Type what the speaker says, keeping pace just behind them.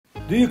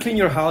Do you clean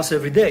your house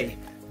every day?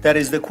 That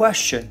is the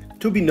question.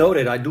 To be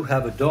noted, I do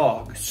have a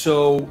dog.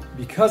 So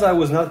because I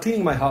was not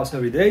cleaning my house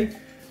every day,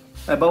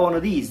 I bought one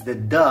of these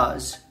that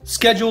does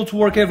schedule to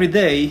work every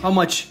day how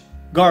much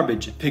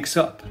garbage it picks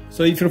up.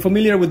 So if you're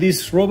familiar with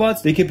these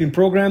robots, they keep been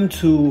programmed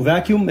to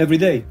vacuum every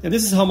day. And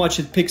this is how much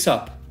it picks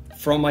up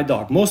from my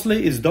dog.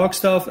 Mostly it's dog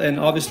stuff, and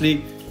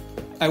obviously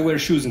I wear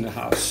shoes in the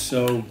house.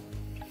 So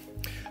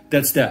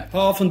that's that.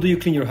 How often do you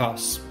clean your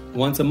house?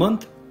 Once a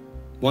month?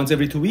 Once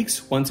every 2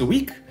 weeks? Once a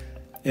week?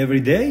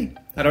 Every day?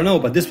 I don't know,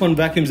 but this one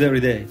vacuums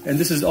every day. And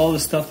this is all the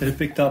stuff that it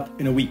picked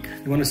up in a week.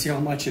 You want to see how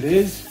much it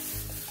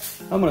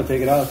is? I'm gonna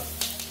take it out.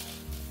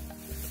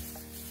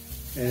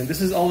 And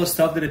this is all the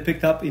stuff that it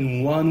picked up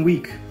in 1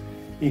 week,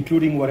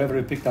 including whatever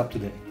it picked up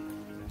today.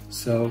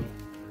 So,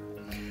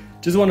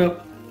 just want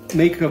to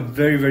make a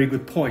very, very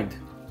good point.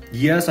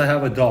 Yes, I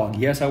have a dog.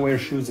 Yes, I wear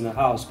shoes in the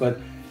house, but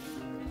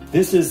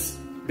this is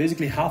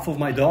basically half of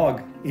my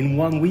dog in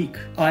 1 week.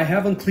 I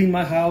haven't cleaned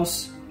my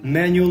house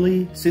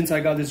manually since I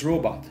got this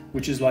robot,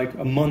 which is like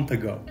a month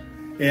ago.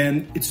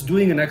 And it's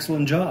doing an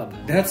excellent job.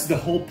 That's the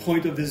whole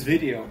point of this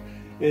video,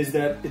 is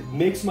that it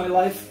makes my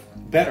life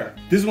better.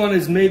 This one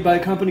is made by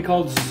a company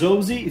called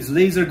ZOOZEE. It's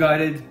laser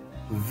guided,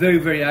 very,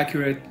 very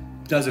accurate,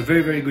 does a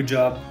very, very good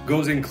job.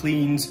 Goes and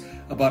cleans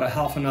about a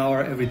half an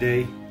hour every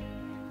day,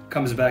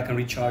 comes back and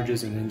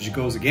recharges, and then she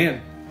goes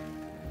again.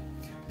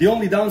 The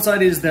only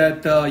downside is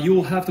that you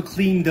will have to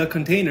clean the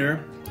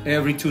container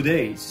every 2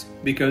 days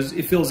because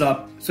it fills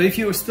up. So if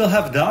you still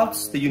have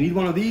doubts that you need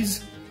one of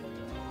these,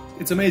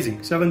 it's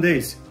amazing. 7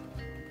 days,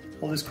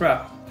 all this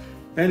crap.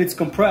 And it's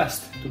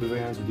compressed, to be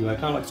very honest with you. I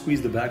kind of like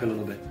squeeze the bag a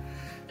little bit.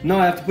 Now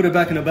I have to put it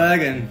back in the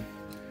bag and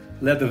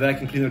let the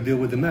vacuum cleaner deal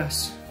with the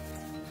mess.